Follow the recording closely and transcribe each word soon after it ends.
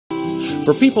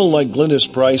For people like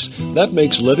Glynis Price, that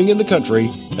makes living in the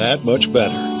country that much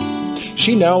better.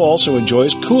 She now also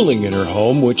enjoys cooling in her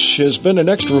home, which has been an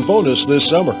extra bonus this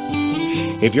summer.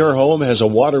 If your home has a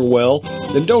water well,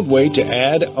 then don't wait to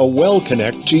add a Well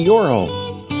Connect to your home.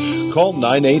 Call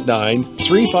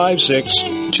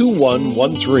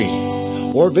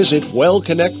 989-356-2113 or visit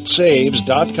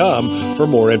wellconnectsaves.com for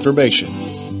more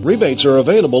information. Rebates are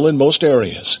available in most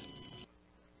areas.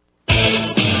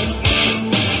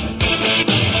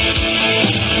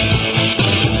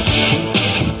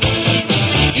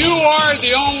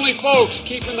 The only folks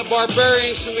keeping the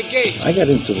barbarians from the gate. I got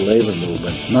into the labor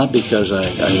movement not because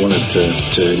I wanted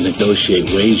to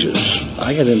negotiate wages.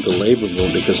 I got into the labor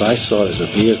movement because I saw it as a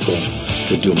vehicle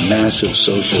to do massive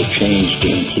social change to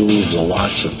improve the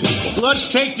lots of people. Let's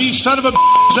take these son of a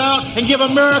out and give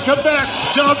America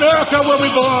back to America where we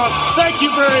belong. Thank you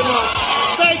very much.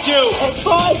 Thank you. As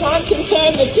far as I'm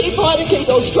concerned, the Tea Party can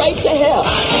go straight to hell.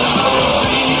 I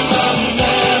am a real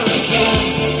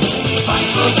American. Fight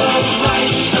for the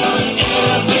rights of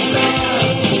every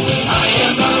man. I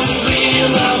am a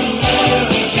real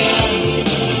American.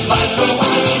 Fight for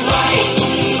what's right.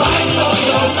 Fight for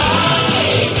your life.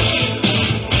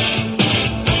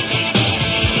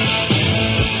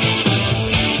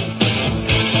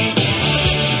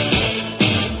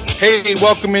 Hey,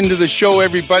 welcome into the show,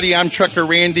 everybody. I'm Trucker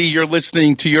Randy. You're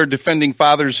listening to Your Defending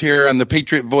Fathers here on the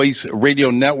Patriot Voice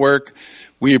Radio Network.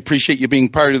 We appreciate you being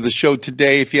part of the show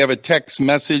today. If you have a text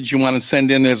message you want to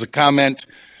send in as a comment,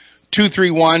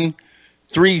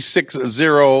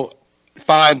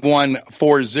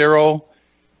 231-360-5140.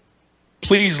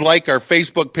 Please like our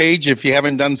Facebook page if you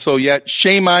haven't done so yet.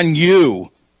 Shame on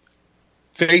you.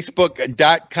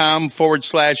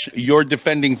 Facebook.com/Your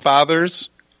Defending Fathers.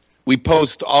 We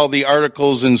post all the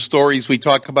articles and stories we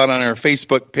talk about on our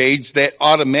Facebook page. That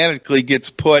automatically gets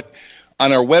put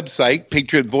on our website,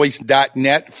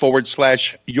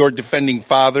 patriotvoice.net/Your Defending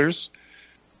Fathers.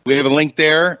 We have a link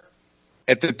there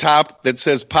at the top that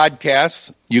says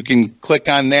podcasts. You can click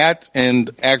on that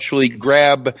and actually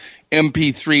grab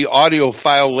MP3 audio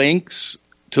file links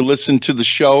to listen to the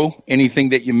show, anything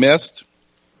that you missed.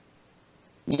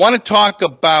 I want to talk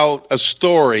about a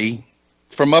story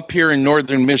from up here in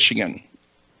northern Michigan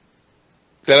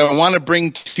that I want to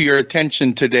bring to your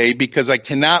attention today because I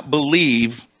cannot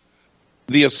believe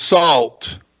the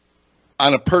assault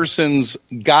on a person's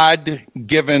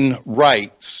God-given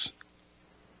rights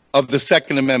of the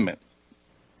Second Amendment,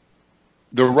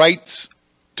 the rights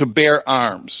to bear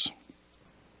arms,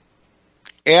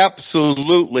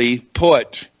 absolutely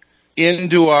put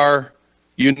into our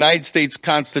United States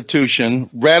Constitution,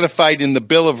 ratified in the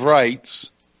Bill of Rights,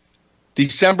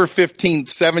 December 15th,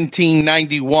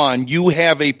 1791, you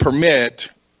have a permit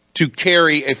to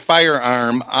carry a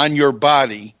firearm on your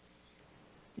body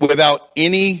without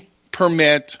any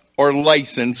permit or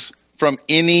license from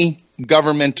any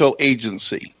governmental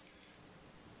agency.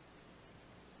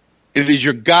 It is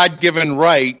your God-given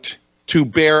right to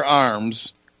bear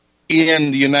arms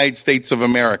in the United States of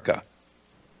America.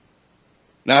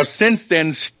 Now, since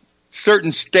then,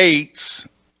 certain states,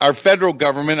 our federal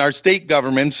government, our state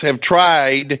governments have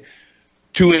tried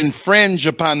to infringe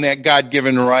upon that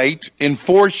God-given right and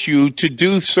force you to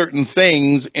do certain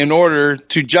things in order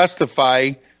to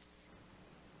justify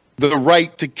the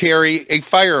right to carry a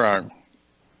firearm.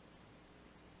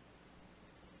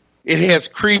 It has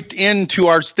creeped into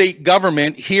our state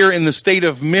government here in the state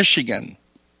of Michigan,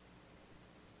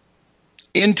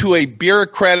 into a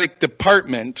bureaucratic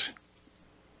department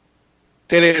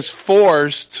that has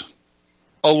forced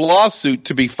a lawsuit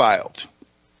to be filed.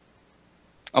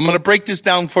 I'm going to break this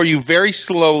down for you very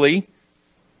slowly.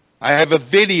 I have a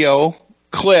video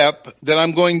clip that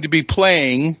I'm going to be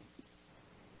playing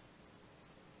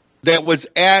that was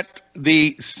at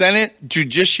the Senate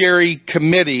Judiciary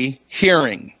Committee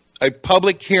hearing, a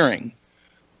public hearing,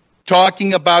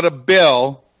 talking about a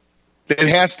bill that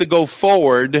has to go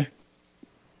forward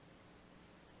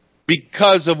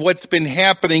because of what's been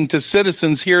happening to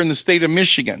citizens here in the state of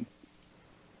Michigan.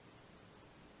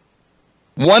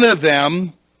 One of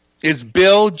them is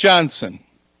Bill Johnson.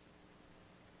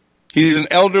 He's an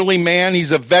elderly man.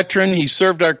 He's a veteran. He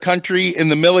served our country in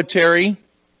the military.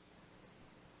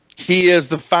 He is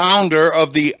the founder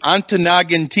of the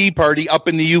Ontonagon Tea Party up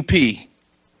in the UP.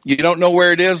 You don't know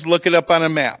where it is? Look it up on a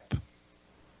map.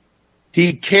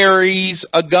 He carries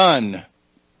a gun,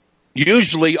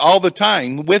 usually all the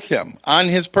time, with him on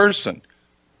his person.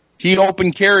 He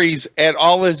open carries at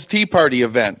all his Tea Party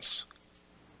events.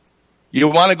 You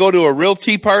want to go to a real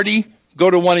Tea Party?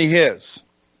 Go to one of his.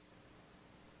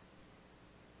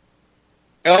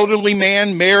 Elderly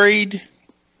man, married,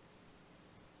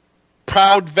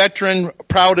 proud veteran,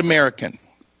 proud American.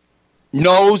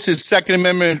 Knows his Second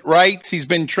Amendment rights. He's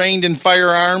been trained in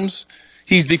firearms.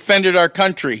 He's defended our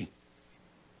country.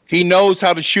 He knows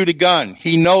how to shoot a gun.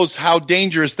 He knows how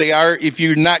dangerous they are if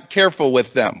you're not careful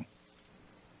with them.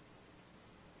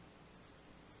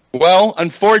 Well,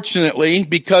 unfortunately,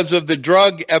 because of the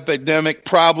drug epidemic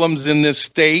problems in this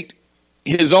state,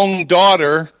 his own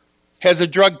daughter has a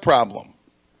drug problem.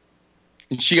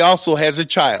 And she also has a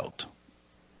child.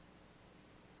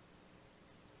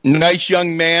 Nice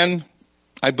young man.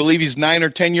 I believe he's 9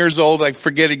 or 10 years old. I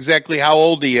forget exactly how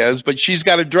old he is, but she's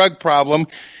got a drug problem,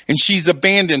 and she's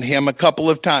abandoned him a couple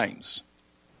of times.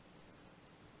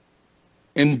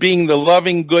 And being the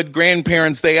loving, good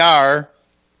grandparents they are,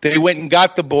 they went and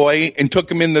got the boy and took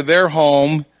him into their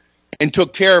home and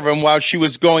took care of him while she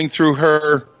was going through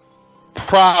her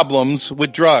problems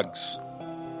with drugs.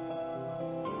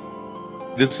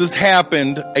 This has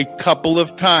happened a couple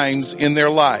of times in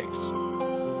their lives.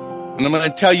 And I'm going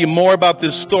to tell you more about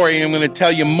this story, and I'm going to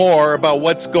tell you more about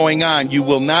what's going on. You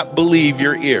will not believe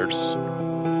your ears.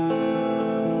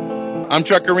 I'm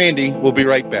Trucker Randy. We'll be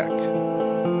right back.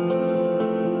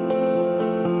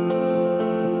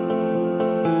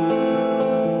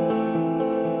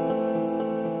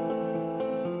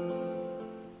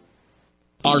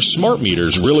 Are smart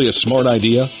meters really a smart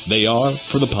idea? They are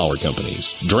for the power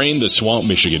companies. Drain the Swamp,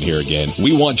 Michigan here again.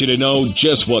 We want you to know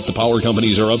just what the power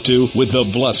companies are up to with the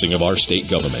blessing of our state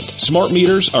government. Smart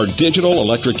meters are digital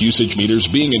electric usage meters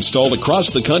being installed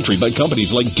across the country by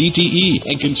companies like DTE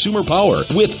and Consumer Power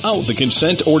without the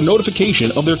consent or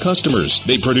notification of their customers.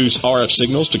 They produce RF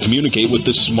signals to communicate with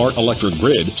the smart electric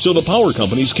grid so the power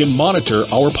companies can monitor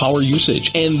our power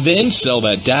usage and then sell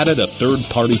that data to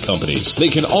third-party companies. They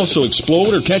can also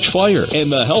explode or catch fire, and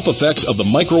the health effects of the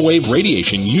microwave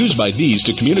radiation used by these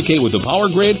to communicate with the power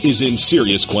grid is in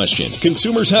serious question.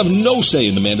 Consumers have no say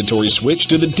in the mandatory switch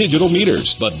to the digital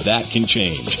meters, but that can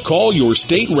change. Call your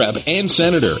state rep and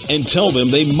senator and tell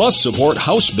them they must support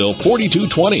House Bill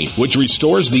 4220, which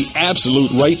restores the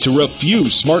absolute right to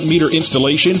refuse smart meter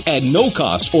installation at no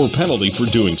cost or penalty for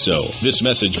doing so. This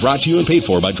message brought to you and paid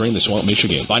for by Drain the Swamp,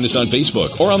 Michigan. Find us on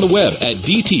Facebook or on the web at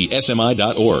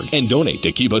dtsmi.org and donate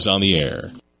to keep us on the air.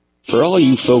 For all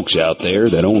you folks out there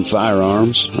that own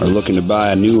firearms, are looking to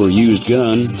buy a new or used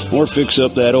gun, or fix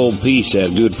up that old piece at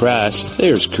a good price,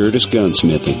 there's Curtis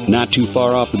Gunsmithing. Not too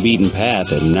far off the beaten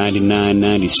path at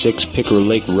 9996 Picker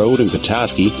Lake Road in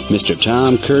Petoskey, Mr.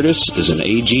 Tom Curtis is an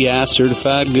AGI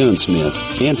certified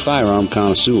gunsmith and firearm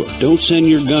connoisseur. Don't send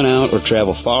your gun out or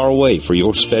travel far away for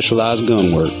your specialized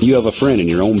gun work. You have a friend in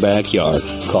your own backyard.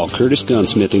 Call Curtis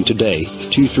Gunsmithing today,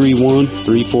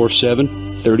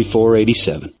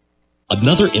 231-347-3487.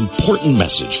 Another important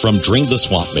message from Drain the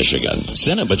Swamp, Michigan.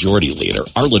 Senate Majority Leader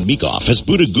Arlen Meekoff has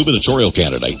booted gubernatorial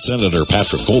candidate Senator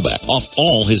Patrick Kolbach off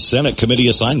all his Senate committee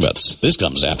assignments. This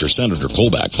comes after Senator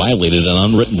Kolbach violated an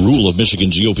unwritten rule of Michigan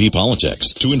GOP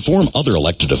politics to inform other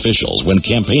elected officials when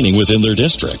campaigning within their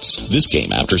districts. This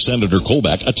came after Senator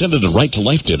Kolbach attended a Right to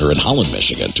Life dinner in Holland,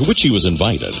 Michigan, to which he was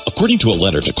invited. According to a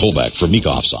letter to Kolbach from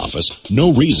Meekoff's office,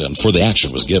 no reason for the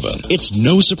action was given. It's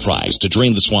no surprise to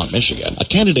Drain the Swamp, Michigan, a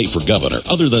candidate for governor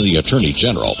other than the Attorney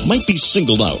General might be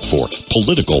singled out for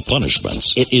political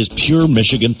punishments. It is pure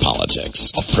Michigan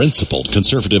politics. A principled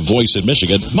conservative voice in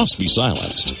Michigan must be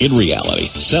silenced. In reality,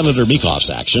 Senator Meekoff's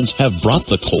actions have brought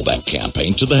the Kolbach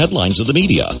campaign to the headlines of the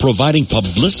media, providing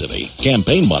publicity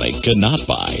campaign money cannot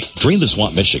buy. Drain the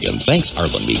Swamp, Michigan thanks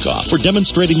Arlen Meekoff for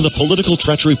demonstrating the political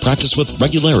treachery practiced with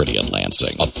regularity in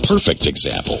Lansing. A perfect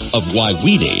example of why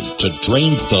we need to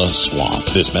drain the swamp.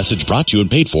 This message brought to you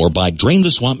and paid for by Drain the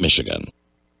Swamp, Michigan.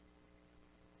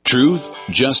 Truth,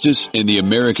 justice, and the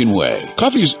American way.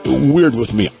 Coffee's weird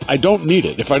with me. I don't need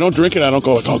it. If I don't drink it, I don't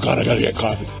go like, oh God, I gotta get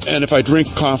coffee. And if I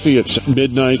drink coffee at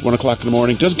midnight, 1 o'clock in the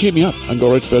morning, it doesn't keep me up. I can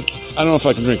go right to bed. I don't know if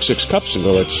I can drink 6 cups and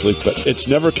go right to sleep, but it's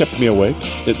never kept me awake.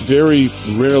 It very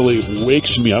rarely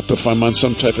wakes me up if I'm on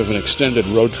some type of an extended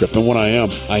road trip. And when I am,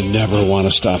 I never want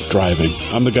to stop driving.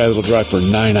 I'm the guy that'll drive for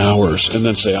 9 hours and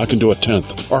then say, I can do a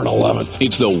 10th or an 11th.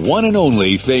 It's the one and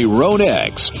only Theron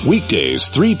X. Weekdays,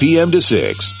 3 p.m. to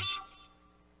 6.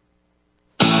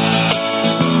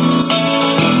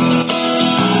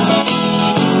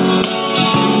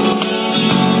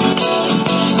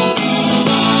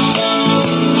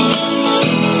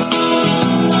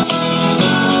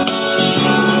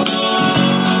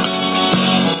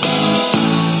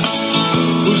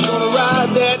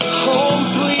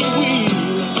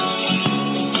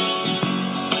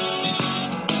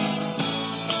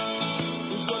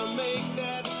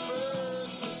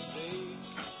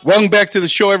 Welcome back to the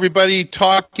show, everybody.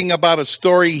 Talking about a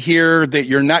story here that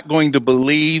you're not going to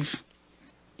believe.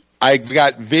 I've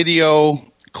got video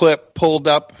clip pulled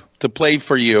up to play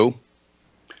for you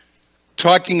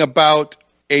talking about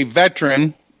a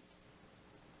veteran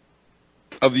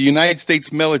of the United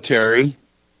States military,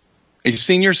 a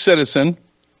senior citizen,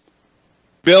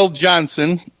 Bill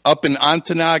Johnson, up in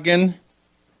Ontonagon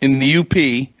in the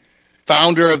UP,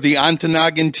 founder of the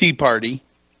Ontonagon Tea Party,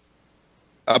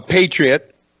 a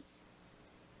patriot,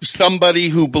 somebody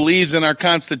who believes in our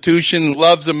Constitution,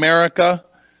 loves America,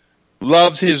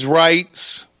 loves his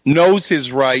rights, knows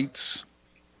his rights,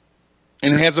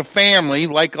 and has a family,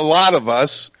 like a lot of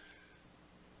us,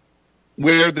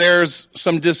 where there's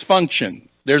some dysfunction.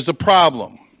 There's a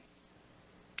problem.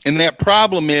 And that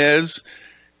problem is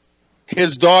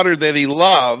his daughter that he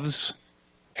loves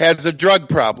has a drug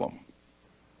problem.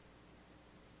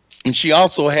 And she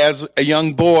also has a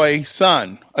young boy,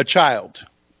 son, a child.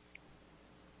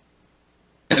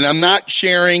 And I'm not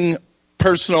sharing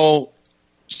personal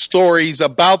stories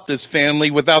about this family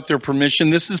without their permission.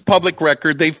 This is public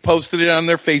record. They've posted it on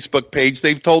their Facebook page.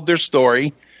 They've told their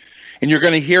story. And you're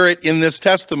going to hear it in this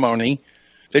testimony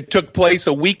that took place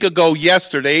a week ago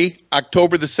yesterday,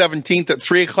 October the 17th at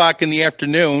 3 o'clock in the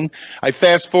afternoon. I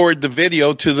fast forward the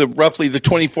video to the roughly the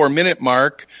 24-minute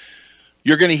mark.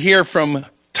 You're going to hear from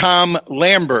Tom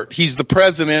Lambert. He's the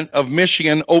president of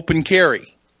Michigan Open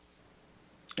Carry.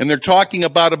 And they're talking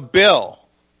about a bill,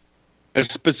 a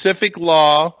specific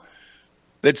law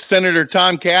that Senator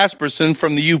Tom Casperson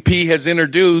from the UP has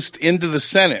introduced into the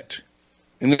Senate.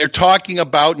 And they're talking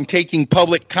about and taking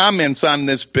public comments on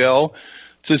this bill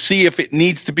to see if it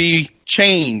needs to be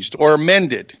changed or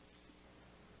amended.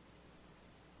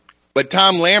 But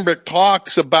Tom Lambert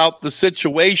talks about the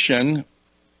situation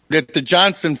that the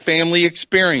Johnson family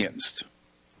experienced.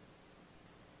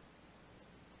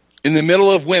 In the middle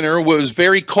of winter, it was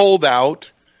very cold out.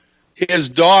 His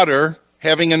daughter,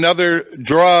 having another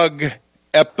drug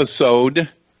episode,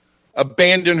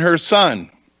 abandoned her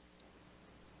son.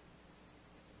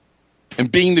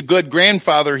 And being the good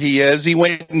grandfather he is, he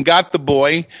went and got the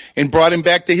boy and brought him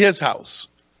back to his house.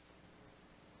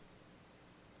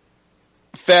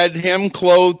 Fed him,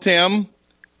 clothed him,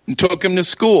 and took him to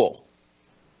school.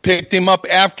 Picked him up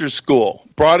after school,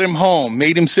 brought him home,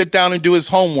 made him sit down and do his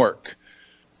homework.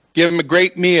 Give him a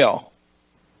great meal.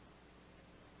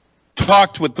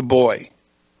 Talked with the boy.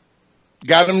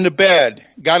 Got him to bed.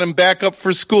 Got him back up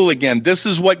for school again. This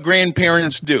is what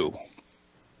grandparents do.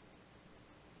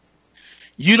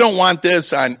 You don't want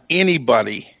this on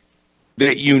anybody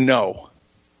that you know.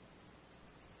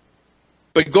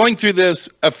 But going through this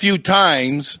a few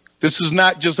times, this is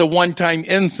not just a one-time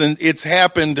incident. It's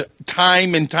happened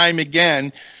time and time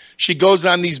again. She goes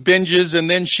on these binges and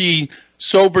then she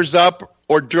sobers up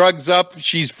or drugs up.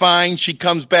 She's fine. She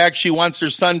comes back. She wants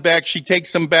her son back. She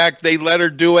takes him back. They let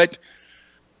her do it.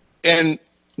 And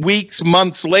weeks,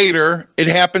 months later, it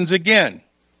happens again.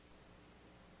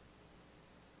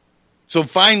 So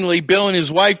finally, Bill and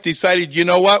his wife decided, you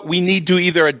know what? We need to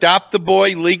either adopt the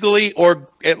boy legally or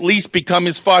at least become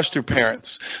his foster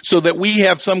parents so that we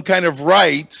have some kind of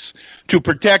rights to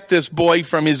protect this boy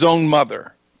from his own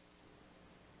mother.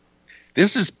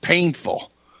 This is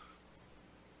painful.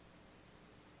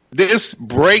 This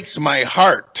breaks my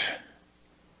heart.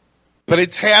 But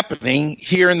it's happening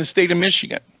here in the state of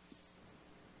Michigan.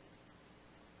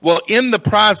 Well, in the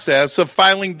process of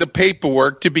filing the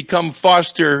paperwork to become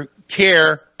foster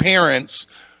care parents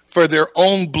for their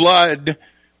own blood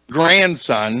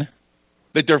grandson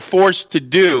that they're forced to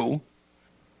do,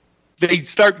 they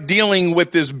start dealing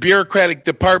with this bureaucratic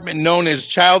department known as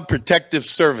Child Protective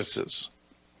Services.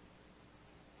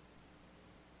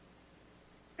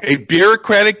 A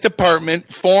bureaucratic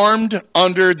department formed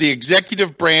under the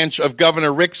executive branch of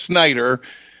Governor Rick Snyder.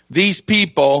 These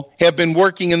people have been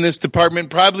working in this department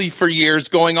probably for years,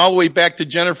 going all the way back to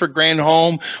Jennifer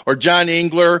Granholm or John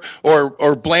Engler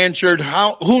or Blanchard.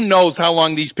 Who knows how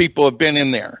long these people have been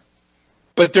in there?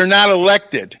 But they're not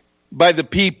elected by the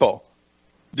people.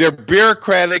 They're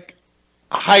bureaucratic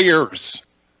hires,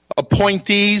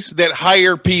 appointees that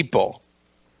hire people.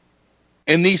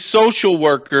 And these social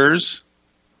workers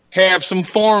have some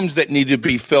forms that need to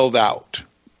be filled out.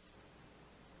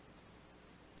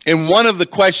 And one of the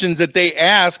questions that they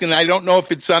ask, and I don't know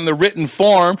if it's on the written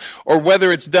form or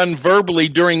whether it's done verbally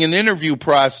during an interview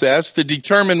process to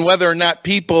determine whether or not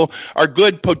people are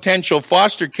good potential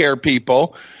foster care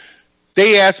people,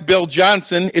 they asked Bill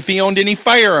Johnson if he owned any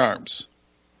firearms.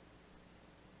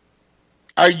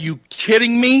 Are you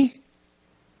kidding me?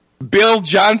 Bill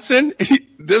Johnson?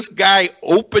 This guy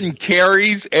open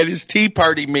carries at his Tea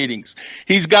Party meetings.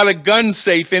 He's got a gun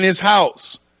safe in his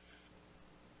house.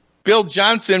 Bill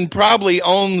Johnson probably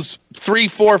owns 3,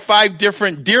 4, 5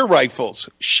 different deer rifles,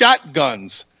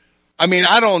 shotguns. I mean,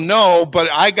 I don't know, but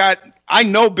I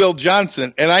know Bill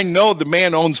Johnson, and I know the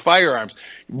man owns firearms.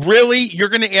 Really? You're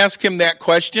going to ask him that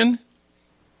question?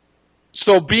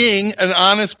 So being an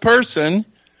honest person,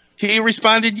 he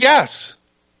responded, yes.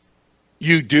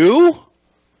 You do?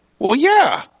 Well,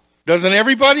 yeah. Doesn't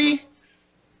everybody?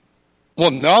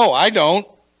 Well, no, I don't.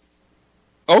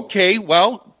 Okay,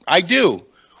 well, I do.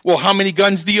 Well, how many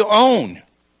guns do you own?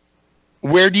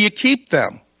 Where do you keep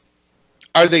them?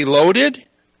 Are they loaded?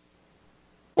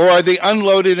 Or are they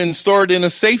unloaded and stored in a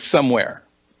safe somewhere?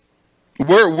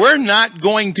 We're not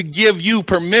going to give you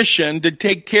permission to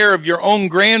take care of your own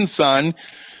grandson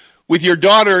with your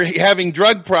daughter having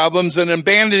drug problems and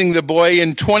abandoning the boy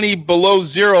in 20 below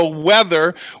zero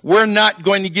weather. We're not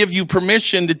going to give you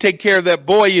permission to take care of that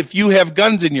boy if you have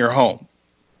guns in your home.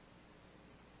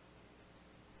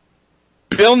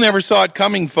 Bill never saw it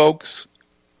coming, folks.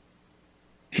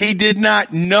 He did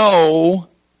not know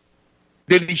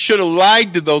that he should have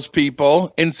lied to those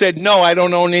people and said, no, I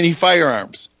don't own any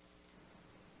firearms.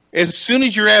 As soon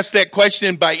as you're asked that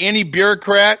question by any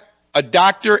bureaucrat, a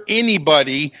doctor,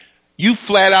 anybody, you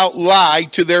flat out lie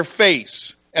to their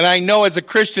face. And I know as a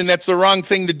Christian that's the wrong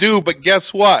thing to do, but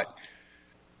guess what?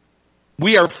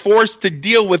 We are forced to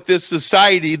deal with this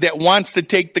society that wants to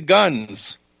take the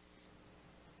guns.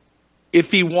 If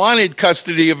he wanted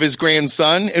custody of his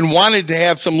grandson and wanted to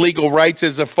have some legal rights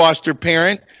as a foster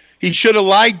parent, he should have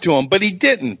lied to him, but he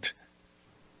didn't.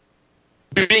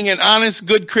 Being an honest,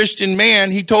 good Christian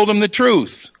man, he told him the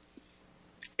truth.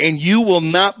 And you will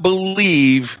not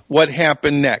believe what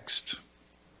happened next.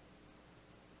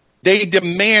 They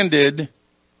demanded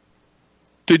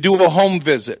to do a home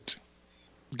visit.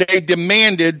 They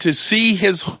demanded to see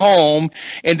his home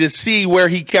and to see where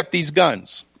he kept these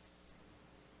guns.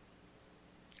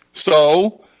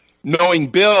 So, knowing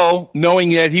Bill, knowing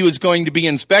that he was going to be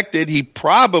inspected, he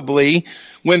probably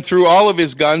went through all of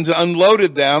his guns,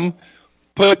 unloaded them,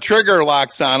 put trigger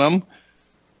locks on them,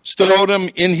 stowed them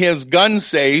in his gun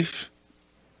safe,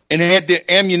 and had the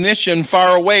ammunition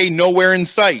far away, nowhere in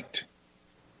sight.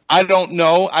 I don't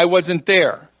know. I wasn't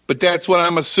there. But that's what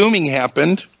I'm assuming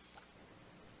happened.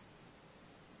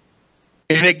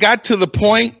 And it got to the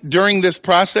point during this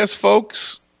process,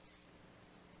 folks,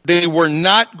 they were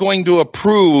not going to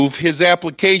approve his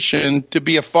application to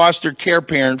be a foster care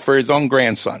parent for his own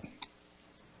grandson.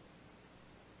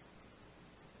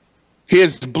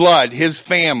 His blood, his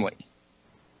family.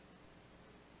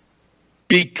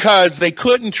 Because they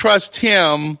couldn't trust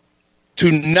him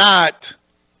to not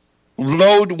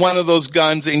load one of those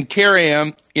guns and carry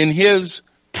him in his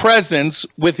presence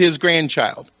with his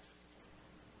grandchild.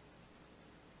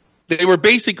 They were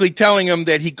basically telling him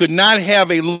that he could not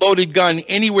have a loaded gun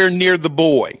anywhere near the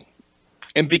boy.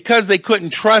 And because they couldn't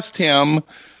trust him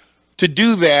to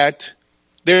do that,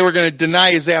 they were going to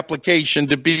deny his application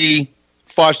to be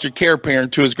foster care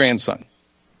parent to his grandson.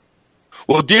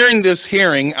 Well, during this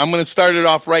hearing, I'm going to start it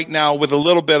off right now with a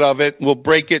little bit of it. We'll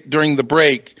break it during the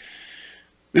break.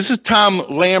 This is Tom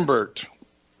Lambert.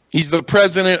 He's the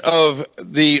president of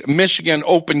the Michigan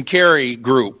Open Carry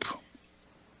Group.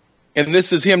 And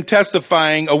this is him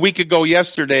testifying a week ago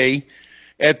yesterday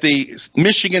at the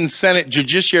Michigan Senate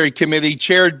Judiciary Committee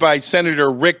chaired by Senator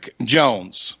Rick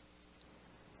Jones.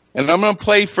 And I'm going to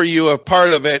play for you a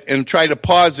part of it and try to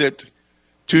pause it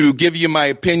to give you my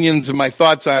opinions and my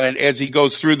thoughts on it as he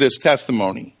goes through this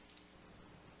testimony.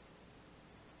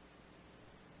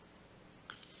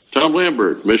 Tom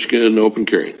Lambert, Michigan Open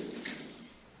Carry.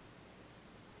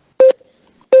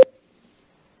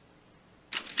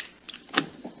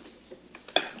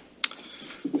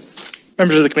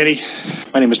 Members of the committee,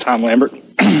 my name is Tom Lambert.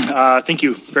 Thank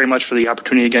you very much for the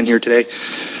opportunity again here today.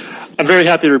 I'm very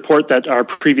happy to report that our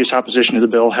previous opposition to the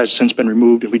bill has since been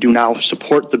removed, and we do now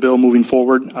support the bill moving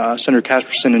forward. Senator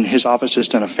Casperson and his office has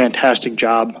done a fantastic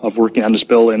job of working on this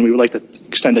bill, and we would like to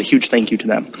extend a huge thank you to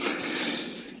them.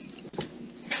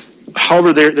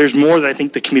 However, there's more that I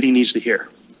think the committee needs to hear.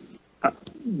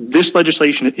 This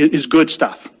legislation is good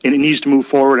stuff, and it needs to move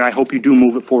forward, and I hope you do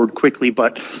move it forward quickly,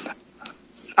 but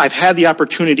I've had the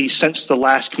opportunity since the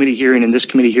last committee hearing and this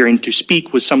committee hearing to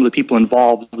speak with some of the people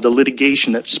involved with the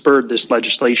litigation that spurred this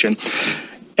legislation.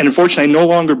 And unfortunately, I no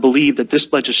longer believe that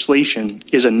this legislation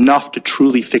is enough to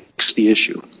truly fix the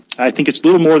issue. I think it's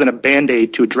little more than a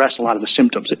Band-Aid to address a lot of the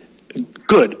symptoms.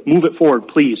 Good, move it forward,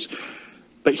 please.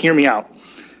 But hear me out.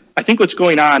 I think what's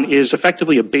going on is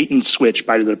effectively a bait and switch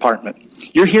by the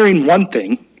department. You're hearing one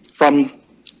thing from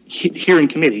here in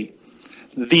committee.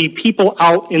 The people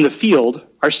out in the field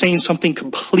are saying something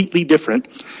completely different.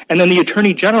 And then the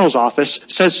Attorney General's office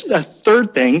says a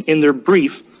third thing in their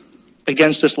brief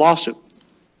against this lawsuit.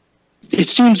 It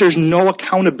seems there's no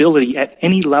accountability at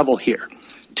any level here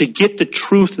to get the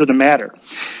truth of the matter.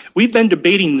 We've been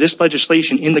debating this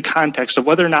legislation in the context of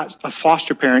whether or not a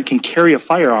foster parent can carry a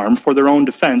firearm for their own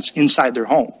defense inside their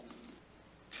home.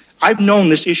 I've known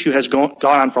this issue has gone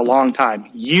on for a long time,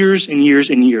 years and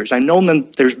years and years. I've known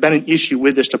that there's been an issue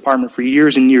with this department for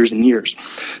years and years and years.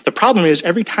 The problem is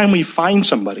every time we find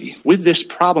somebody with this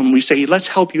problem, we say, let's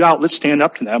help you out, let's stand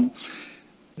up to them.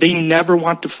 They never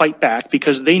want to fight back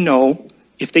because they know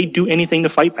if they do anything to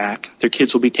fight back, their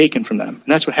kids will be taken from them. And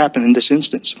that's what happened in this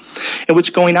instance. And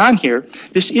what's going on here,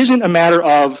 this isn't a matter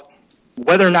of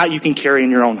whether or not you can carry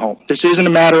in your own home. This isn't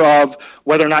a matter of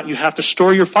whether or not you have to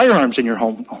store your firearms in your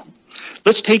home.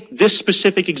 Let's take this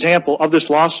specific example of this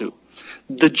lawsuit.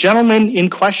 The gentleman in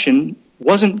question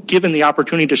wasn't given the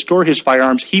opportunity to store his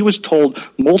firearms. He was told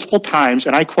multiple times,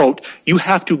 and I quote, "You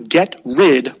have to get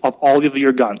rid of all of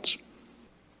your guns."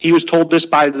 He was told this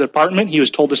by the department. He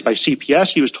was told this by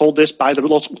CPS. He was told this by the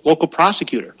local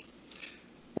prosecutor.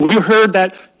 We heard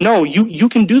that, no, you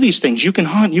can do these things. You can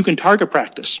hunt. You can target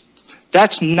practice.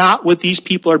 That's not what these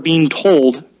people are being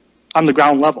told on the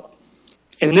ground level.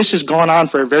 And this has gone on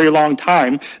for a very long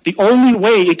time. The only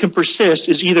way it can persist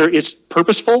is either it's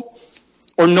purposeful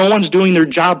or no one's doing their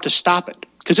job to stop it,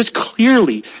 because it's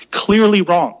clearly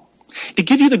wrong. To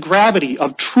give you the gravity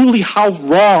of truly how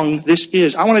wrong this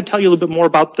is, I want to tell you a little bit more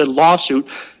about the lawsuit,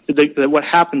 what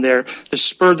happened there that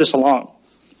spurred this along.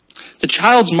 The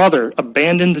child's mother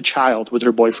abandoned the child with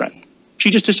her boyfriend. She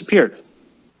just disappeared.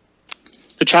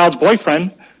 The child's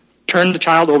boyfriend turned the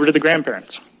child over to the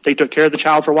grandparents. They took care of the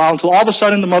child for a while until all of a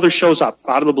sudden the mother shows up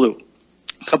out of the blue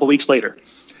a couple weeks later.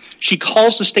 She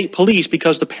calls the state police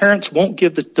because the parents won't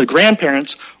give the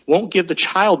grandparents won't give the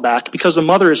child back because the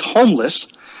mother is homeless,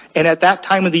 and at that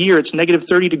time of the year it's negative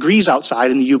 30 degrees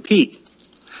outside in the UP.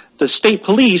 The state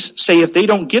police say if they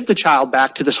don't give the child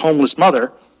back to this homeless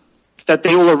mother, that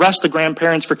they will arrest the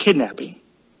grandparents for kidnapping.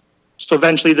 So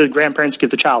eventually the grandparents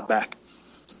give the child back.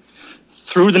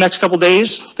 Through the next couple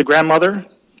days, the grandmother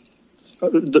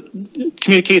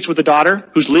communicates with the daughter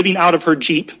who's living out of her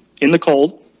Jeep in the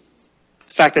cold,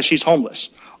 the fact that she's homeless.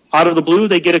 Out of the blue,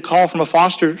 they get a call from a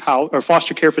foster house or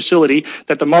foster care facility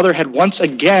that the mother had once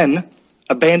again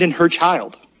abandoned her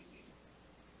child.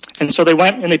 And so they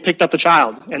went and they picked up the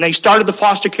child and they started the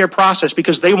foster care process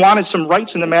because they wanted some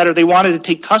rights in the matter. They wanted to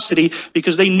take custody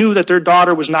because they knew that their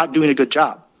daughter was not doing a good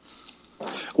job.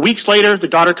 Weeks later, the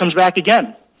daughter comes back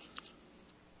again.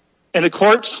 And the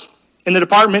courts and the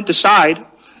department decide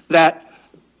that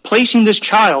placing this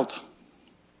child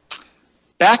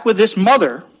back with this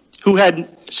mother, who had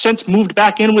since moved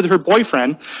back in with her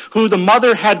boyfriend, who the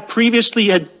mother had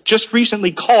just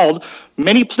recently called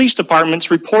many police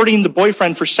departments reporting the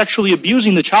boyfriend for sexually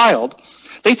abusing the child,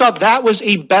 they thought that was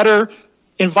a better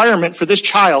environment for this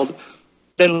child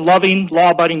than loving,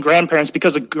 law-abiding grandparents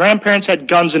because the grandparents had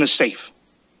guns in a safe.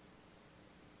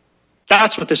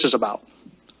 That's what this is about.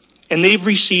 And they've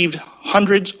received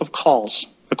hundreds of calls,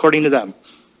 according to them,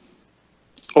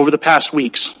 over the past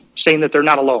weeks, saying that they're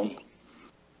not alone,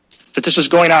 that this is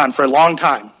going on for a long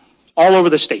time, all over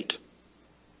the state.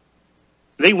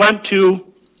 They went to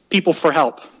people for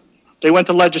help. They went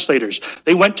to legislators.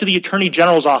 They went to the Attorney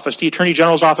General's office. The Attorney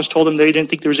General's office told them they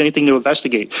didn't think there was anything to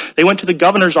investigate. They went to the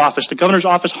governor's office. The governor's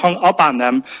office hung up on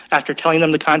them after telling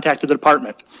them to contact the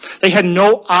department. They had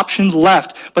no options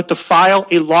left but to file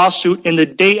a lawsuit, and the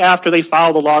day after they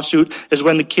filed the lawsuit is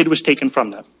when the kid was taken from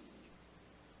them.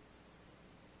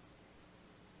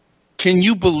 Can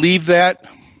you believe that?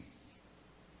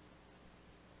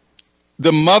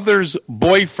 The mother's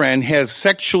boyfriend has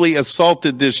sexually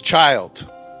assaulted this child.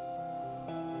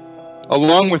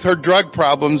 Along with her drug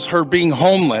problems, her being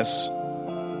homeless.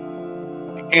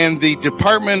 And the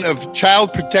Department of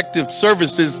Child Protective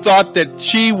Services thought that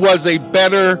she was a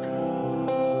better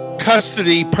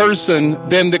custody person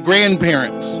than the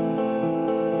grandparents.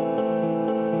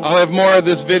 I'll have more of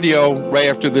this video right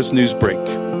after this news break.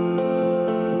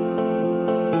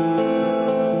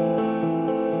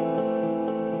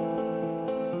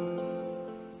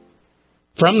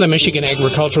 From the Michigan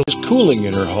Agricultural Cooling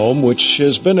in her home, which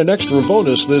has been an extra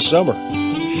bonus this summer.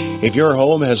 If your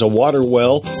home has a water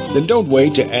well, then don't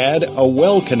wait to add a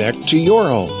well connect to your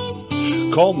home.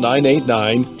 Call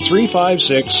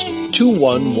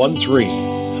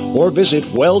 989-356-2113 or visit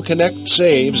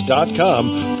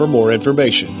wellconnectsaves.com for more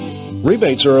information.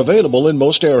 Rebates are available in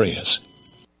most areas.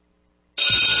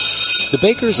 The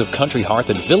bakers of Country Hearth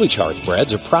and Village Hearth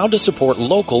Breads are proud to support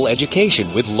local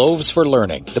education with Loaves for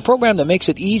Learning, the program that makes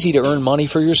it easy to earn money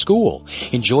for your school.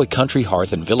 Enjoy Country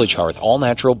Hearth and Village Hearth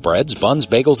all-natural breads, buns,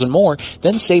 bagels, and more,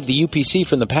 then save the UPC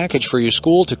from the package for your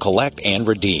school to collect and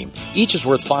redeem. Each is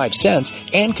worth 5 cents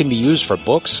and can be used for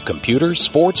books, computers,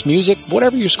 sports, music,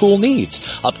 whatever your school needs,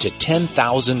 up to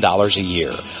 $10,000 a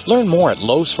year. Learn more at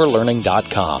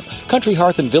loavesforlearning.com. Country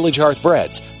Hearth and Village Hearth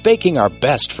Breads, baking our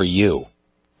best for you.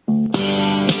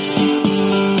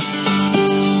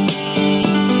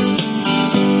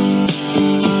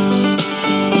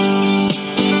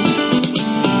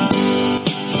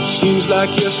 Seems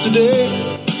like yesterday,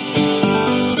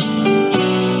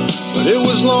 but it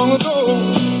was long ago.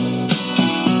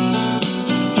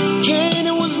 Jane,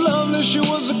 it was lovely, she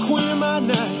was the queen of my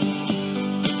night.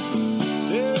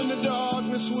 There in the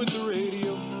darkness with the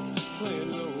radio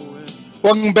playing low.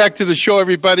 Welcome back to the show,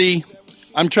 everybody.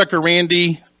 I'm Trucker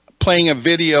Randy, playing a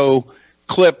video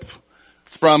clip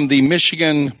from the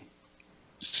Michigan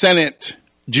Senate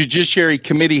Judiciary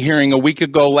Committee hearing a week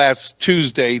ago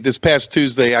this past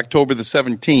Tuesday, October the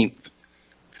 17th.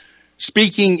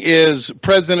 Speaking is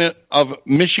President of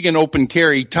Michigan Open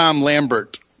Carry, Tom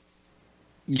Lambert,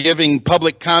 giving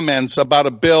public comments about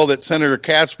a bill that Senator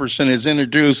Casperson has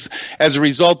introduced as a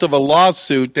result of a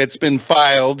lawsuit that's been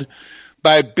filed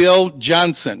by Bill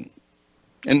Johnson,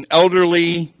 an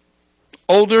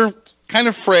older, kind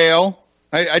of frail.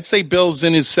 I'd say Bill's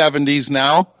in his 70s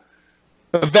now,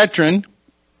 a veteran,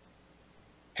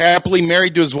 happily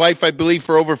married to his wife, I believe,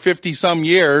 for over 50-some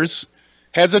years,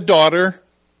 has a daughter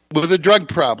with a drug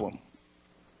problem.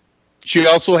 She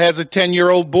also has a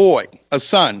 10-year-old boy, a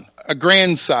son, a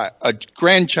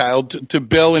grandchild to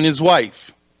Bill and his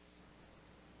wife.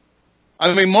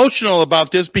 I'm emotional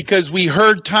about this because we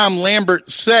heard Tom Lambert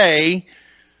say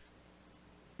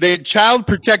that Child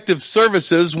Protective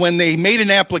Services, when they made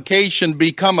an application to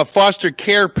become a foster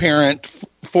care parent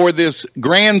for this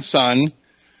grandson,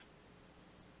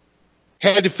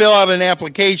 had to fill out an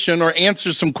application or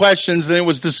answer some questions, and it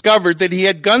was discovered that he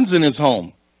had guns in his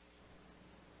home.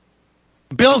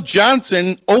 Bill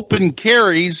Johnson open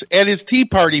carries at his Tea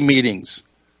Party meetings.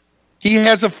 He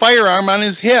has a firearm on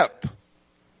his hip,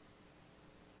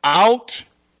 out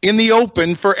in the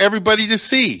open for everybody to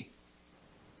see.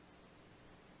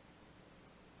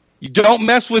 You don't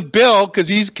mess with Bill because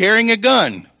he's carrying a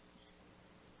gun.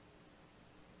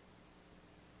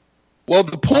 Well,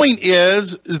 the point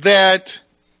is that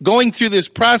going through this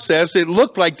process, it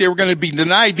looked like they were going to be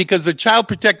denied because the Child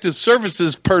Protective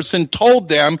Services person told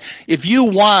them, if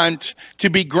you want to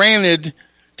be granted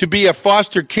to be a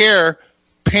foster care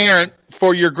parent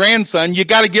for your grandson, you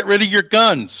got to get rid of your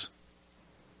guns.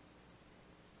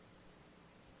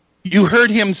 You heard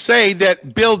him say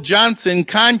that Bill Johnson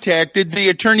contacted the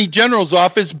Attorney General's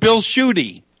office, Bill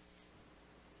Schuette.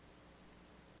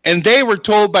 And they were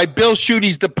told by Bill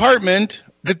Schuette's department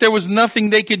that there was nothing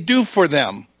they could do for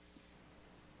them.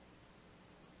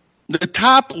 The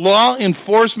top law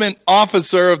enforcement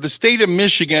officer of the state of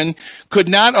Michigan could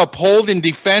not uphold and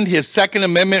defend his Second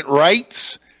Amendment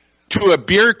rights to a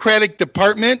bureaucratic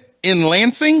department in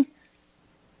Lansing,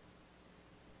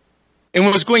 and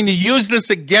was going to use this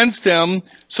against him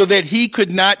so that he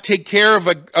could not take care of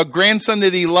a grandson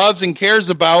that he loves and cares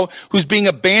about, who's being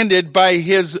abandoned by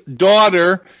his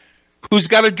daughter who's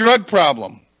got a drug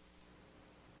problem.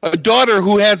 A daughter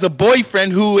who has a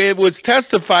boyfriend who it was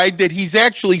testified that he's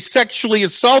actually sexually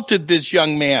assaulted this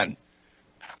young man.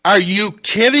 Are you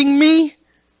kidding me?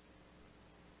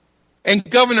 And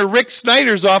Governor Rick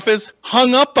Snyder's office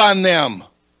hung up on them.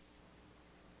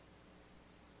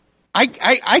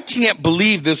 I can't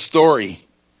believe this story.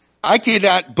 I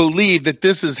cannot believe that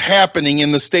this is happening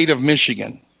in the state of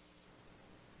Michigan.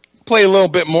 Play a little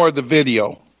bit more of the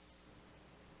video.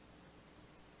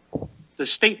 The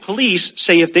state police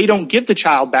say if they don't give the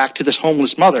child back to this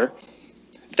homeless mother,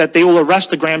 that they will arrest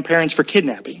the grandparents for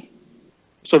kidnapping.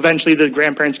 So eventually the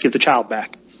grandparents give the child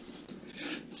back.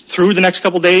 Through the next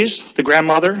couple days, the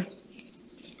grandmother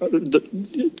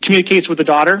communicates with the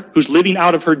daughter, who's living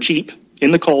out of her Jeep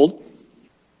in the cold,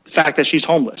 the fact that she's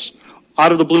homeless.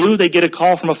 Out of the blue, they get a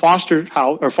call from a foster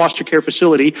house or foster care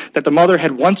facility that the mother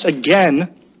had once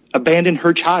again abandoned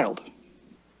her child.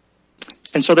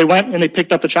 And so they went and they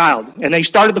picked up the child. And they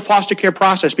started the foster care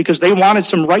process because they wanted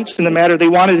some rights in the matter. They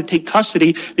wanted to take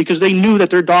custody because they knew that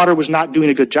their daughter was not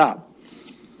doing a good job.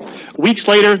 Weeks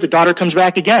later, the daughter comes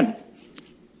back again.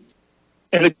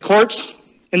 And the courts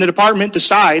in the department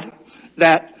decide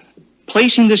that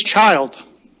placing this child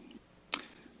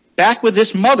back with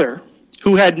this mother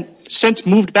who had since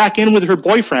moved back in with her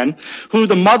boyfriend, who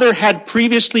the mother had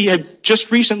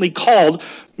just recently called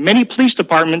many police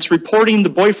departments reporting the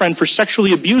boyfriend for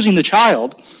sexually abusing the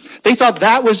child. They thought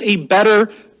that was a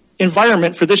better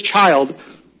environment for this child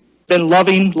than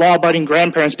loving, law-abiding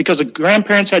grandparents because the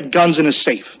grandparents had guns in a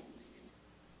safe.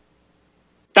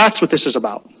 That's what this is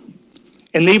about.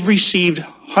 And they've received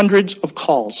hundreds of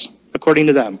calls, according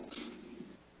to them,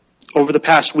 over the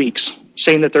past weeks,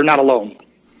 saying that they're not alone,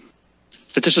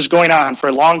 that this is going on for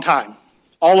a long time,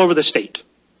 all over the state.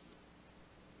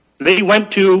 They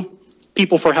went to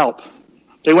people for help.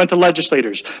 They went to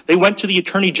legislators. They went to the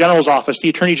Attorney General's office. The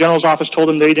Attorney General's office told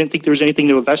them they didn't think there was anything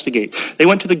to investigate. They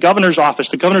went to the governor's office.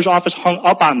 The governor's office hung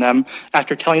up on them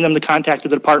after telling them to contact the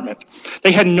department.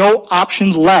 They had no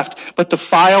options left but to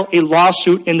file a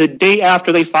lawsuit, and the day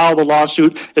after they filed the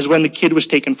lawsuit is when the kid was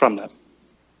taken from them.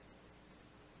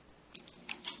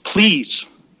 Please,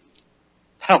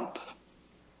 help.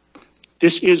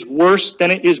 This is worse than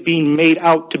it is being made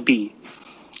out to be.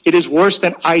 It is worse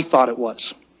than I thought it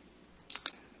was.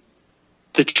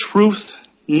 The truth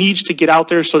needs to get out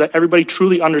there so that everybody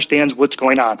truly understands what's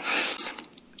going on.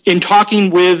 In talking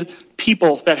with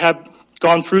people that have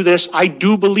gone through this, I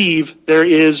do believe there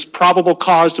is probable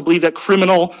cause to believe that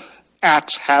criminal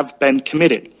acts have been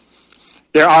committed.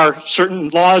 There are certain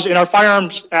laws in our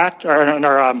Firearms Act, or in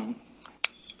our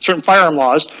certain firearm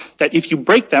laws, that if you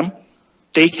break them,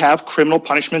 they have criminal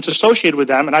punishments associated with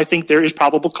them, and I think there is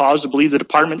probable cause to believe the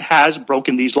department has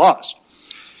broken these laws.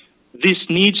 This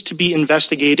needs to be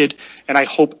investigated, and I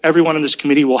hope everyone in this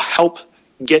committee will help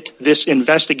get this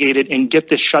investigated and get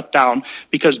this shut down,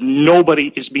 because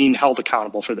nobody is being held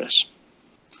accountable for this.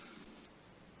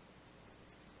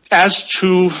 As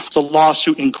to the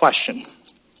lawsuit in question,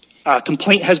 a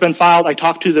complaint has been filed. I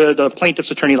talked to the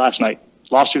plaintiff's attorney last night.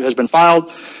 Lawsuit has been filed.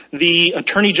 The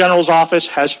Attorney General's office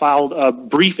has filed a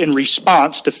brief in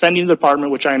response defending the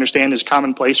department, which I understand is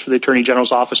commonplace for the Attorney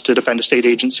General's office to defend a state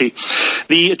agency.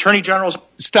 The Attorney General's...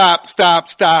 Stop.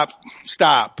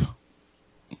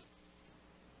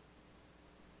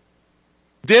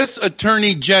 This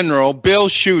Attorney General, Bill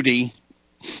Schuette,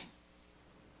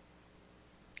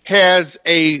 has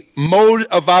a mode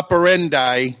of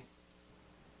operandi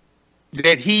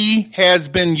that he has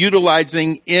been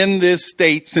utilizing in this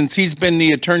state since he's been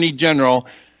the Attorney General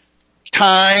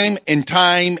time and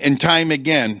time and time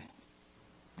again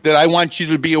that I want you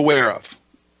to be aware of.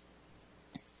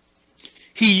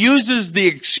 He uses the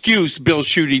excuse, Bill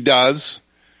Schuette does,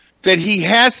 that he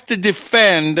has to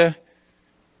defend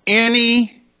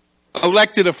any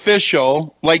elected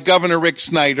official like Governor Rick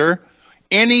Snyder,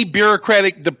 any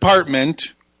bureaucratic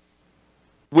department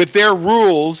with their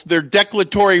rules, their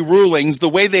declaratory rulings, the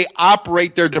way they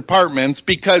operate their departments,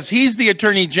 because he's the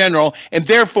Attorney General and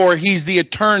therefore he's the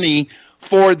attorney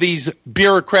for these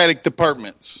bureaucratic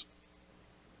departments.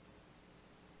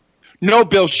 No,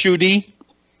 Bill Schuette,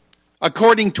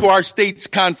 according to our state's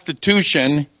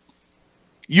constitution,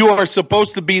 you are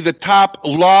supposed to be the top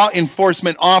law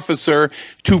enforcement officer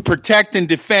to protect and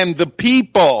defend the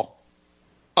people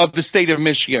of the state of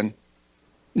Michigan,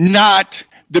 not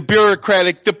the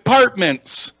bureaucratic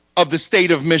departments of the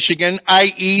state of Michigan,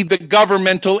 i.e. the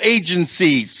governmental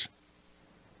agencies.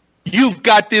 You've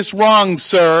got this wrong,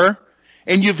 sir,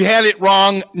 and you've had it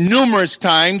wrong numerous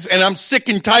times, and I'm sick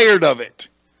and tired of it.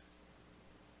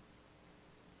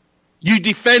 You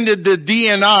defended the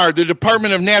DNR, the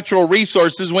Department of Natural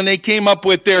Resources, when they came up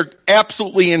with their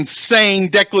absolutely insane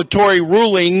declaratory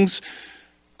rulings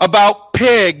about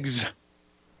pigs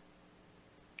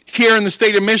here in the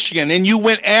state of Michigan, and you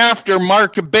went after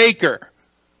Mark Baker,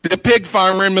 the pig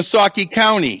farmer in Missaukee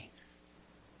County.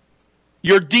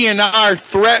 Your DNR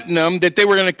threatened them that they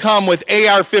were going to come with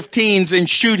AR-15s and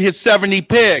shoot his 70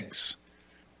 pigs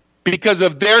because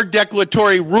of their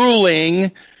declaratory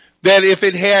ruling that if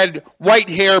it had white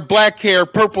hair, black hair,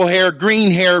 purple hair,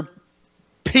 green hair,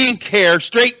 pink hair,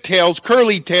 straight tails,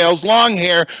 curly tails, long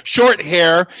hair, short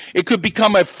hair, it could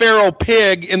become a feral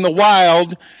pig in the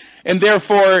wild, and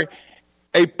therefore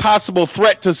a possible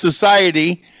threat to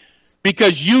society,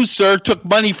 because you, sir, took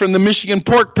money from the Michigan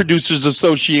Pork Producers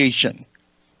Association.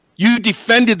 You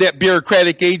defended that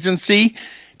bureaucratic agency,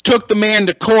 took the man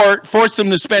to court, forced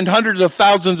him to spend hundreds of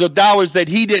thousands of dollars that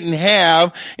he didn't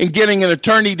have in getting an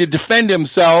attorney to defend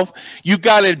himself. You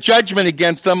got a judgment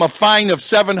against them, a fine of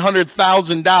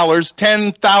 $700,000,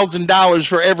 $10,000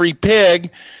 for every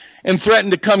pig, and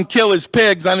threatened to come kill his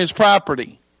pigs on his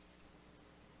property.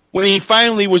 When he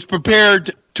finally was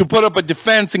prepared to put up a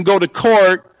defense and go to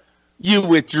court, you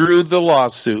withdrew the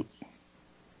lawsuit.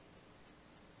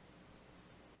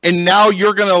 And now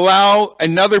you're going to allow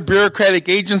another bureaucratic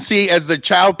agency as the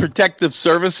Child Protective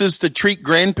Services to treat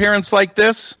grandparents like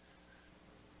this?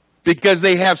 Because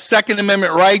they have Second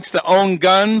Amendment rights to own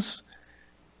guns.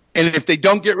 And if they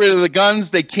don't get rid of the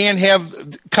guns, they can't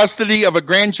have custody of a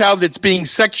grandchild that's being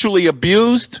sexually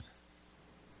abused?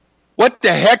 What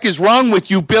the heck is wrong with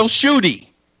you, Bill Schuette?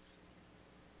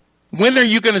 When are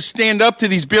you going to stand up to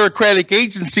these bureaucratic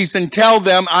agencies and tell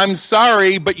them, I'm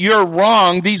sorry, but you're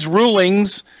wrong. These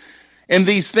rulings and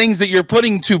these things that you're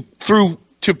putting through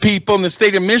to people in the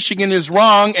state of Michigan is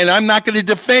wrong, and I'm not going to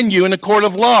defend you in a court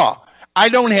of law. I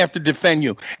don't have to defend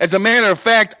you. As a matter of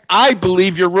fact, I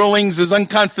believe your rulings is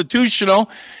unconstitutional,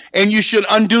 and you should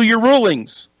undo your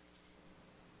rulings.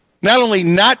 Not only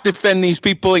not defend these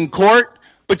people in court,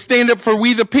 but stand up for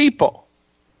we the people.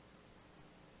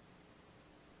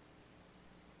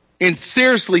 And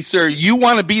seriously, sir, you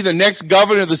want to be the next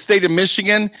governor of the state of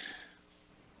Michigan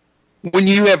when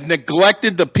you have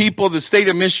neglected the people of the state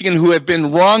of Michigan who have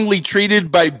been wrongly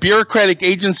treated by bureaucratic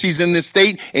agencies in this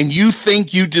state, and you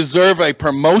think you deserve a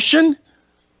promotion?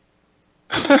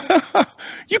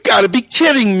 You got to be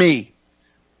kidding me.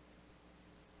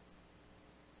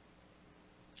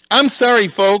 I'm sorry,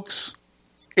 folks.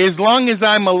 As long as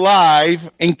I'm alive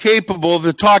and capable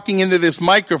of talking into this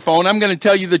microphone, I'm going to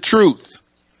tell you the truth.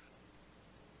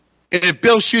 And if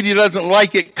Bill Schuette doesn't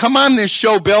like it, come on this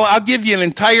show, Bill. I'll give you an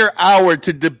entire hour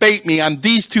to debate me on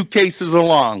these two cases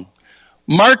alone.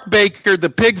 Mark Baker, the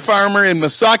pig farmer in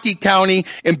Missaukee County,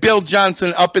 and Bill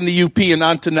Johnson up in the UP in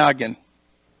Ontonagon.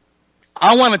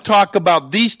 I want to talk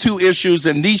about these two issues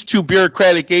and these two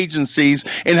bureaucratic agencies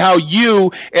and how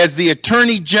you, as the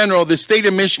Attorney General of the state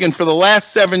of Michigan for the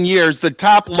last 7 years, the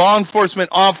top law enforcement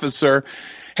officer,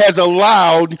 has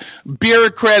allowed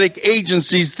bureaucratic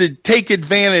agencies to take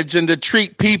advantage and to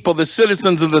treat people, the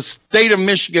citizens of the state of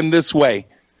Michigan, this way.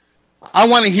 I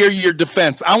want to hear your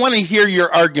defense. I want to hear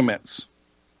your arguments.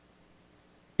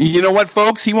 You know what,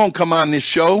 folks? He won't come on this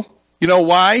show. You know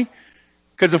why?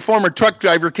 Because a former truck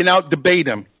driver can out-debate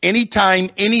him. Anytime,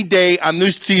 any day on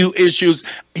these two issues,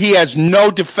 he has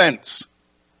no defense.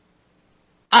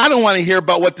 I don't want to hear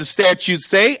about what the statutes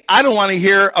say. I don't want to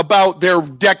hear about their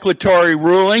declaratory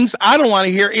rulings. I don't want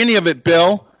to hear any of it,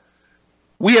 Bill.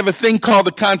 We have a thing called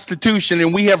the Constitution,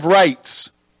 and we have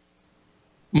rights.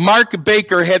 Mark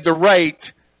Baker had the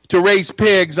right to raise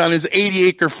pigs on his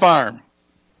 80-acre farm.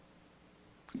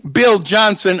 Bill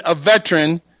Johnson, a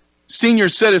veteran, senior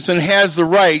citizen, has the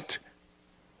right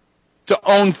to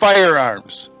own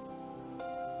firearms.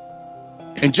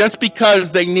 And just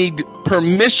because they need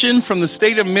permission from the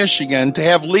state of Michigan to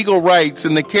have legal rights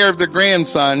in the care of their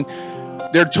grandson,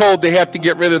 they're told they have to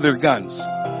get rid of their guns.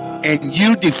 And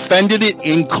you defended it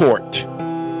in court.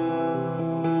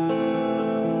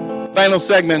 Final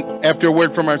segment after a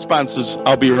word from our sponsors.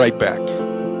 I'll be right back.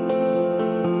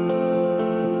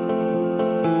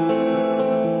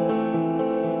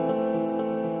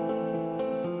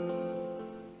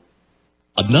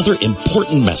 Another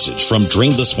important message from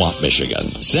Drain the Swamp,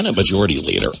 Michigan. Senate Majority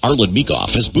Leader Arlen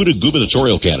Meekoff has booted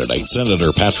gubernatorial candidate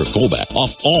Senator Patrick Kolbach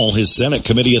off all his Senate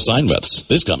committee assignments.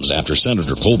 This comes after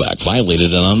Senator Kolbach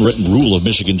violated an unwritten rule of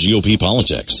Michigan GOP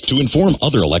politics to inform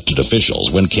other elected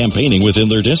officials when campaigning within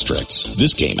their districts.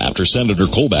 This came after Senator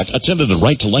Kolbach attended a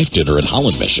Right to Life dinner in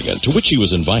Holland, Michigan, to which he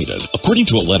was invited. According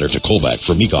to a letter to Kolbach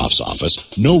from Meekoff's office,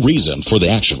 no reason for the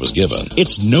action was given.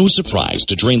 It's no surprise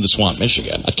to Drain the Swamp,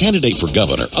 Michigan, a candidate for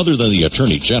governor other than the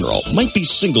Attorney General might be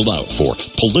singled out for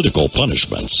political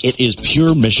punishments. It is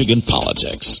pure Michigan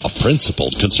politics. A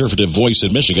principled conservative voice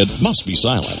in Michigan must be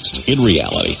silenced. In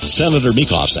reality, Senator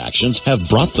Meekoff's actions have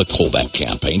brought the Kolbach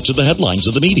campaign to the headlines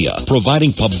of the media,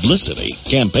 providing publicity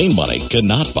campaign money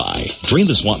cannot buy. Drain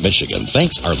the Swamp, Michigan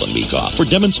thanks Arlen Meekoff for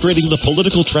demonstrating the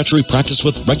political treachery practiced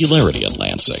with regularity in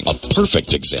Lansing. A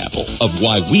perfect example of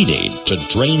why we need to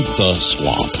drain the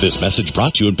swamp. This message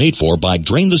brought to you and paid for by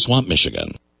Drain the Swamp, Michigan.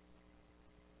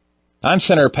 I'm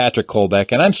Senator Patrick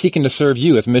Kolbach, and I'm seeking to serve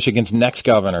you as Michigan's next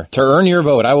governor. To earn your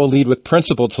vote, I will lead with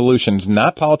principled solutions,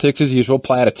 not politics as usual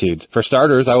platitudes. For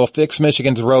starters, I will fix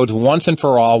Michigan's roads once and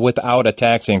for all without a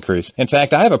tax increase. In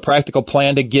fact, I have a practical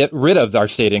plan to get rid of our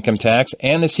state income tax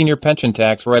and the senior pension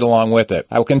tax right along with it.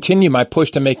 I will continue my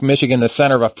push to make Michigan the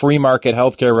center of a free market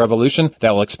healthcare revolution that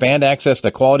will expand access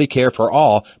to quality care for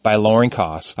all by lowering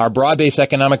costs. Our broad-based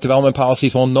economic development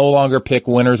policies will no longer pick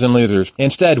winners and losers.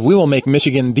 Instead, we will make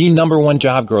Michigan the number #1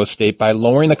 job growth state by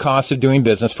lowering the cost of doing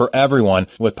business for everyone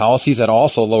with policies that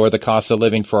also lower the cost of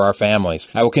living for our families.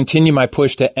 I will continue my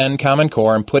push to end Common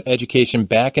Core and put education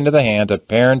back into the hands of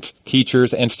parents,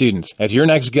 teachers, and students. As your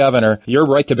next governor, your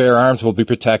right to bear arms will be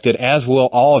protected, as will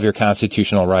all of your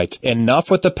constitutional rights. Enough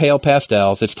with the pale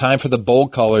pastels. It's time for the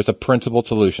bold colors of principled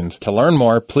solutions. To learn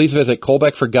more, please visit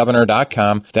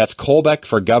KolbeckForGovernor.com. That's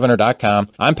KolbeckForGovernor.com.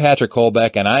 I'm Patrick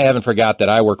Kolbeck, and I haven't forgot that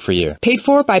I work for you. Paid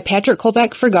for by Patrick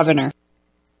Kolbeck for Governor.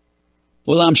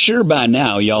 Well, I'm sure by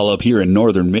now y'all up here in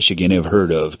northern Michigan have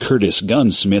heard of Curtis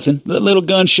Gunsmithing, the little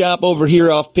gun shop over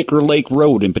here off Picker Lake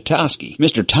Road in Petoskey.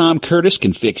 Mr. Tom Curtis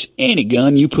can fix any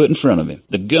gun you put in front of him.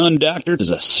 The Gun Doctor is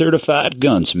a certified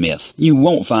gunsmith. You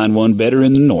won't find one better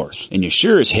in the north, and you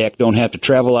sure as heck don't have to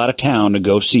travel out of town to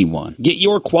go see one. Get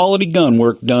your quality gun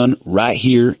work done right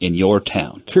here in your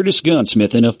town. Curtis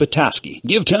Gunsmithing of Petoskey.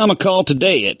 Give Tom a call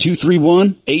today at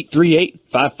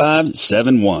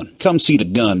 231-838-5571. Come see the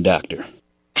Gun Doctor.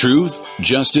 Truth,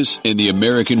 justice, and the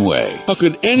American way. How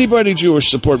could anybody Jewish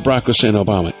support Barack Hussein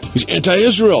Obama? He's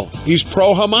anti-Israel. He's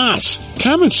pro-Hamas.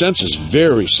 Common sense is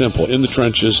very simple. In the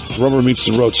trenches, rubber meets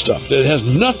the road stuff. It has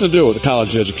nothing to do with a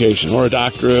college education or a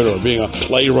doctorate or being a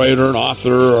playwright or an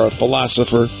author or a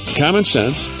philosopher. Common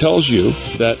sense tells you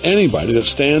that anybody that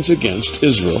stands against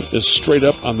Israel is straight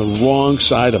up on the wrong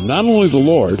side of not only the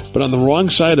Lord, but on the wrong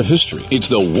side of history. It's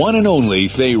the one and only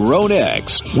Theron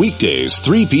X. Weekdays,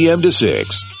 3 p.m. to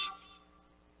 6.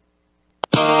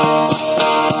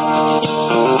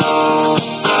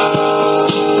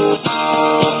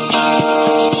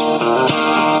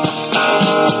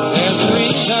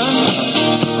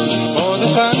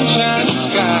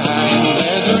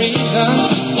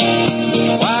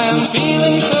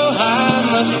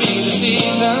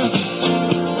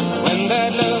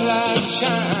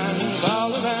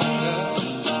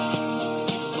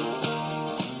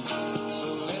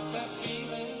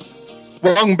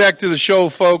 Welcome back to the show,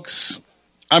 folks.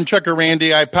 I'm Trucker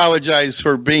Randy. I apologize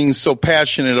for being so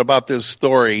passionate about this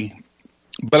story,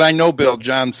 but I know Bill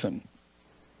Johnson.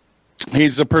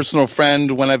 He's a personal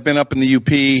friend. When I've been up in the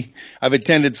UP, I've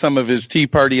attended some of his Tea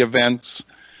Party events.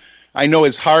 I know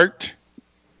his heart.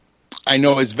 I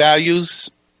know his values.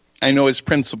 I know his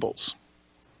principles.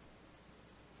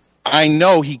 I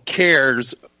know he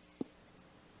cares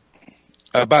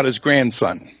about his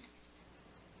grandson.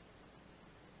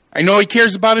 I know he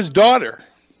cares about his daughter,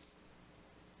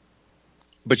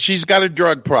 but she's got a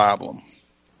drug problem.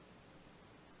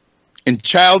 And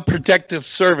Child Protective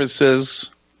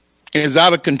Services is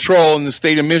out of control in the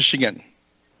state of Michigan.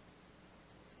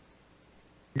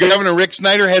 Governor Rick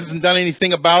Snyder hasn't done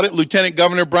anything about it. Lieutenant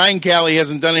Governor Brian Calley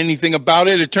hasn't done anything about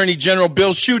it. Attorney General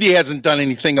Bill Schuette hasn't done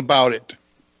anything about it.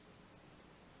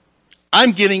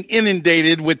 I'm getting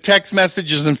inundated with text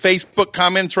messages and Facebook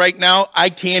comments right now. I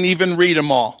can't even read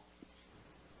them all.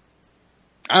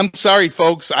 I'm sorry,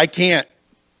 folks. I can't.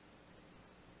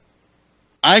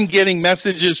 I'm getting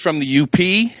messages from the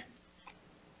UP.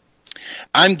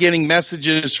 I'm getting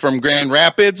messages from Grand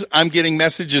Rapids. I'm getting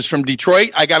messages from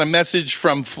Detroit. I got a message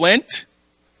from Flint.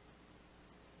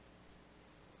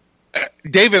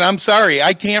 David, I'm sorry.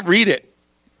 I can't read it.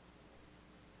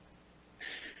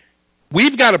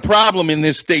 We've got a problem in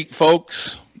this state,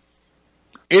 folks.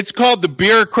 It's called the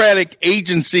bureaucratic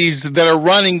agencies that are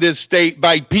running this state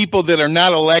by people that are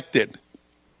not elected.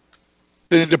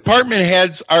 The department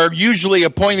heads are usually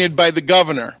appointed by the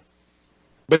governor,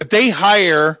 but they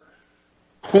hire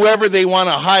whoever they want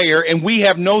to hire, and we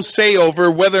have no say over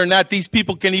whether or not these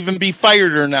people can even be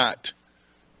fired or not.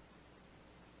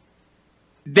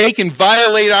 They can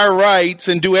violate our rights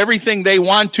and do everything they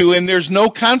want to, and there's no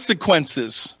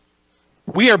consequences.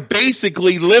 We are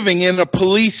basically living in a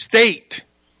police state.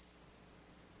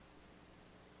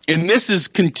 And this has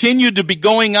continued to be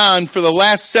going on for the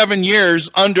last 7 years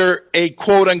under a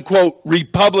quote-unquote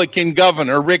Republican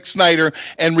governor, Rick Snyder,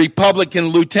 and Republican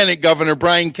Lieutenant Governor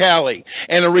Brian Calley,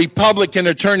 and a Republican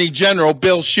Attorney General,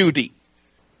 Bill Schuette.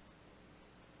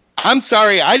 I'm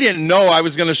sorry, I didn't know I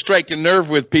was going to strike a nerve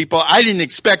with people. I didn't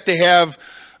expect to have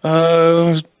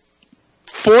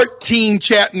 14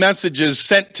 chat messages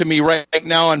sent to me right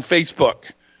now on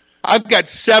Facebook. I've got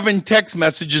 7 text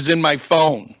messages in my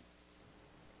phone.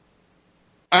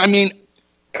 I mean,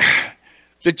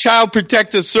 the Child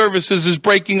Protective Services is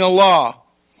breaking a law.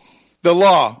 The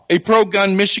law. A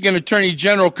pro-gun Michigan Attorney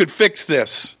General could fix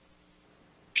this.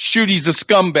 Schuette's a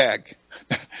scumbag.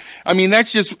 I mean,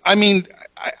 that's just,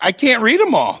 I can't read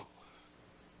them all.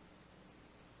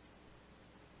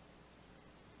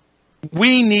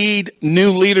 We need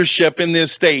new leadership in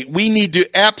this state. We need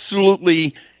to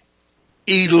absolutely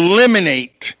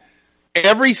eliminate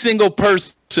every single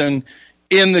person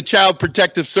in the Child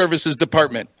Protective Services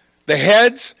Department. The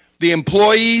heads, the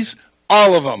employees,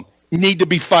 all of them need to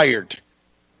be fired.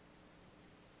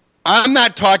 I'm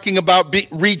not talking about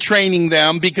retraining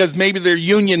them because maybe they're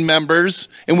union members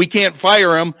and we can't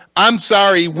fire them. I'm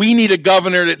sorry, we need a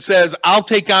governor that says, I'll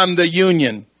take on the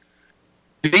union.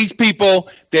 These people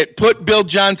that put Bill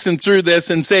Johnson through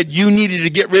this and said you needed to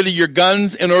get rid of your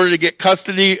guns in order to get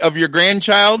custody of your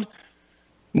grandchild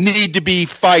need to be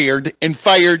fired, and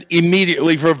fired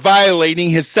immediately for violating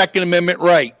his Second Amendment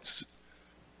rights.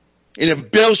 And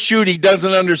if Bill Schuette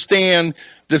doesn't understand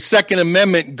the Second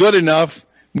Amendment good enough,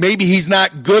 maybe he's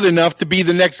not good enough to be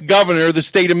the next governor of the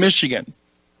state of Michigan.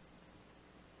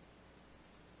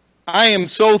 I am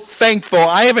so thankful.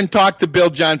 I haven't talked to Bill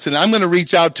Johnson. I'm going to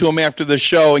reach out to him after the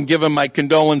show and give him my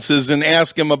condolences and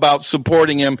ask him about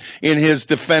supporting him in his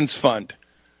defense fund.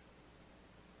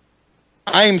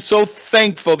 I am so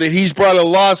thankful that he's brought a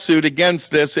lawsuit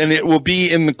against this, and it will be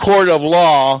in the court of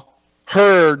law,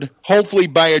 heard hopefully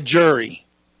by a jury.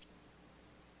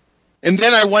 And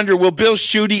then I wonder, will Bill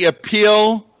Schuette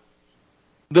appeal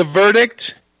the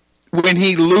verdict when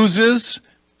he loses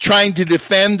trying to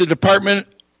defend the department,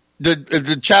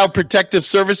 the Child Protective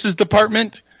Services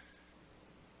Department?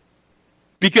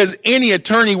 Because any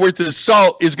attorney worth his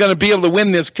salt is going to be able to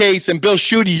win this case, and Bill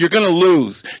Schuette, you're going to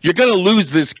lose. You're going to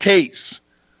lose this case.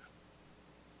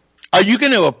 Are you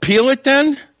going to appeal it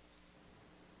then?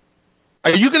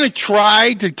 Are you going to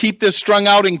try to keep this strung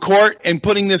out in court and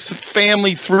putting this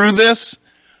family through this,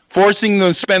 forcing them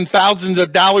to spend thousands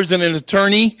of dollars on an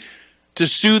attorney to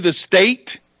sue the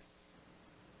state?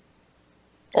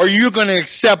 Or are you going to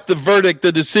accept the verdict,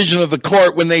 the decision of the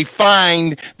court when they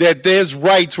find that his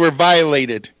rights were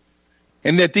violated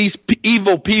and that these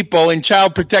evil people in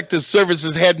Child Protective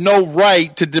Services had no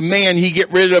right to demand he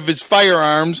get rid of his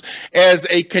firearms as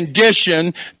a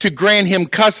condition to grant him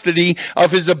custody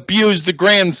of his abused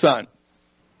grandson?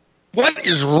 What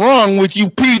is wrong with you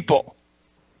people?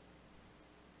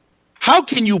 How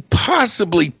can you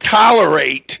possibly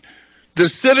tolerate the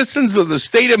citizens of the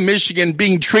state of Michigan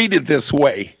being treated this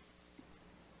way?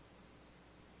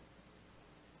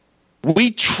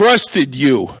 We trusted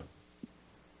you.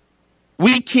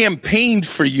 We campaigned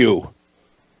for you.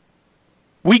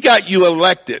 We got you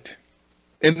elected.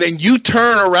 And then you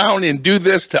turn around and do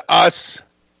this to us?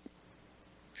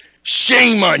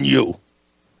 Shame on you.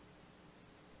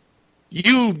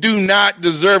 You do not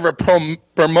deserve a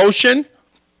promotion.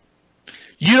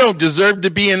 You don't deserve to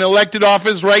be in elected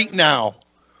office right now.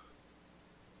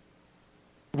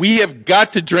 We have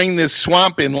got to drain this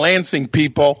swamp in Lansing,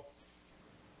 people.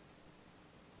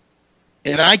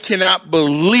 And I cannot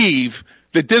believe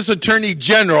that this attorney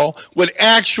general would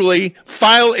actually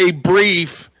file a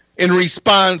brief in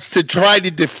response to try to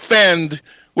defend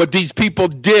what these people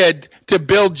did to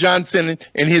Bill Johnson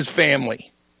and his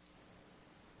family.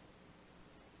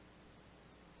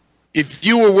 If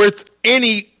you were worth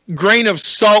any grain of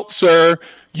salt, sir,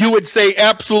 you would say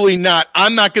absolutely not.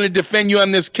 I'm not going to defend you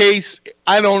on this case.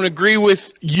 I don't agree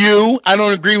with you. I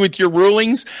don't agree with your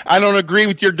rulings. I don't agree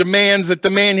with your demands that the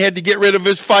man had to get rid of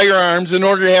his firearms in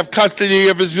order to have custody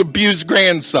of his abused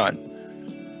grandson.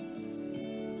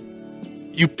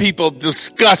 You people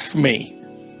disgust me.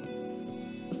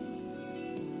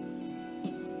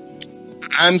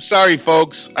 I'm sorry,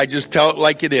 folks. I just tell it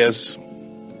like it is.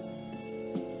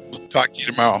 Talk to you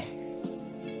tomorrow.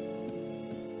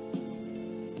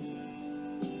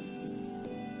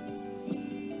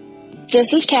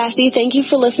 This is Cassie. Thank you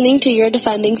for listening to Your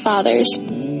Defending Fathers.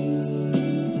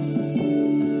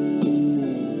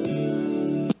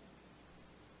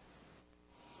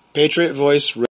 Patriot Voice